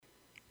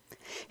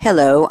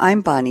Hello,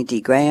 I'm Bonnie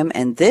D. Graham,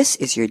 and this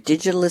is your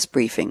Digitalist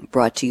Briefing,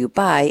 brought to you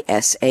by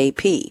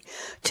SAP.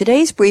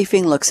 Today's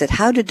briefing looks at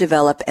how to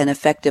develop an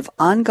effective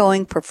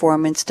ongoing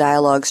performance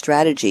dialogue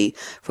strategy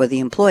for the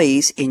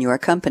employees in your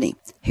company.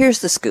 Here's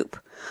the scoop.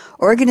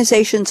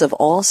 Organizations of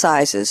all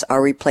sizes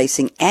are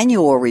replacing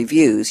annual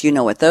reviews, you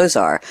know what those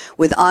are,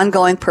 with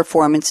ongoing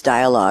performance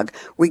dialogue,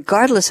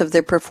 regardless of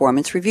their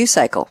performance review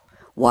cycle.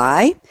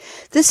 Why?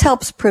 This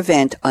helps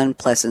prevent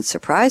unpleasant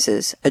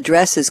surprises,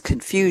 addresses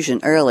confusion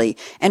early,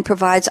 and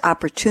provides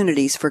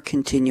opportunities for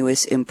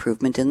continuous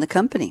improvement in the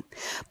company.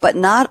 But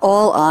not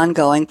all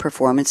ongoing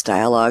performance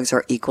dialogues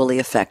are equally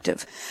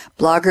effective.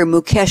 Blogger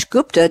Mukesh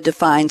Gupta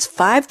defines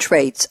 5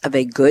 traits of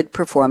a good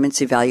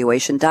performance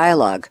evaluation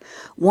dialogue.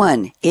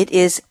 1. It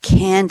is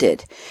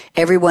candid.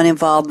 Everyone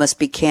involved must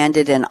be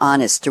candid and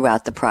honest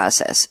throughout the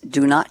process.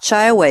 Do not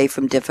shy away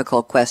from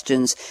difficult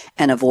questions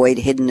and avoid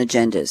hidden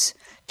agendas.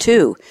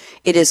 2.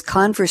 It is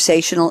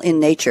conversational in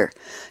nature.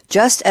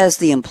 Just as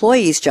the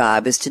employee's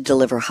job is to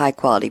deliver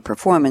high-quality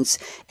performance,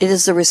 it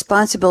is the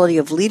responsibility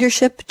of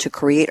leadership to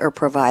create or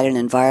provide an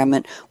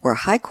environment where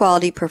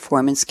high-quality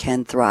performance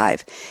can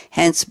thrive.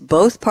 Hence,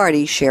 both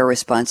parties share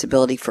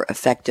responsibility for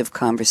effective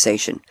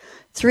conversation.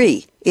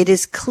 3. It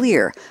is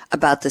clear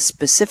about the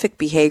specific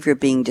behavior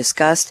being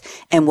discussed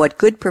and what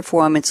good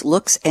performance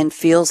looks and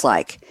feels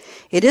like.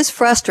 It is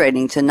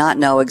frustrating to not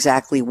know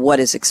exactly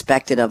what is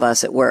expected of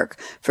us at work.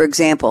 For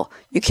example,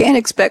 you can't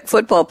expect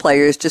football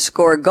players to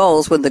score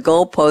goals when the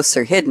goalposts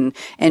are hidden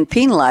and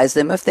penalize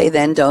them if they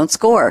then don't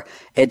score.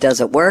 It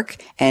doesn't work,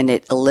 and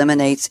it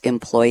eliminates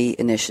employee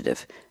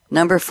initiative.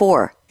 Number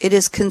 4, it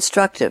is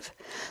constructive.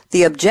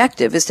 The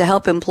objective is to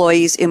help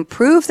employees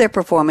improve their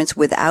performance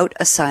without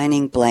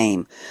assigning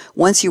blame.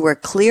 Once you are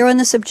clear on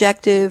this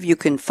objective, you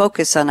can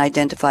focus on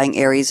identifying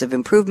areas of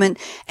improvement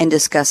and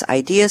discuss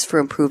ideas for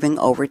improving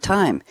over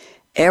time.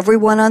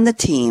 Everyone on the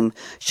team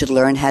should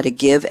learn how to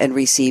give and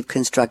receive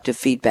constructive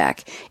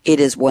feedback. It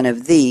is one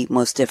of the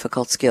most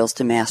difficult skills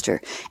to master.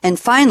 And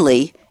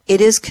finally, it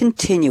is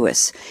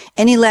continuous.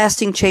 Any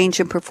lasting change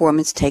in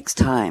performance takes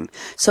time.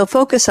 So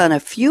focus on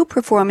a few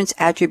performance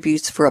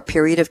attributes for a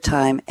period of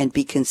time and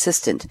be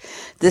consistent.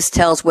 This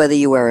tells whether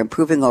you are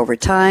improving over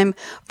time.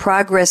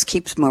 Progress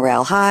keeps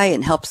morale high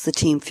and helps the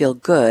team feel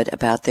good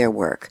about their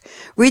work.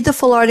 Read the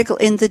full article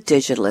in The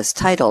Digitalist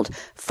titled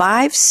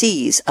 5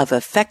 C's of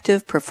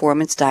Effective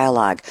Performance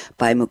Dialogue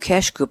by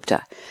Mukesh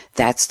Gupta.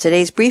 That's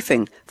today's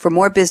briefing. For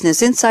more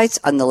business insights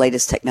on the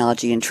latest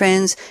technology and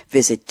trends,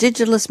 visit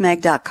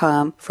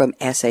digitalistmag.com from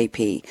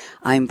SAP.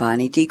 I'm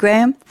Bonnie D.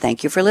 Graham.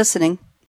 Thank you for listening.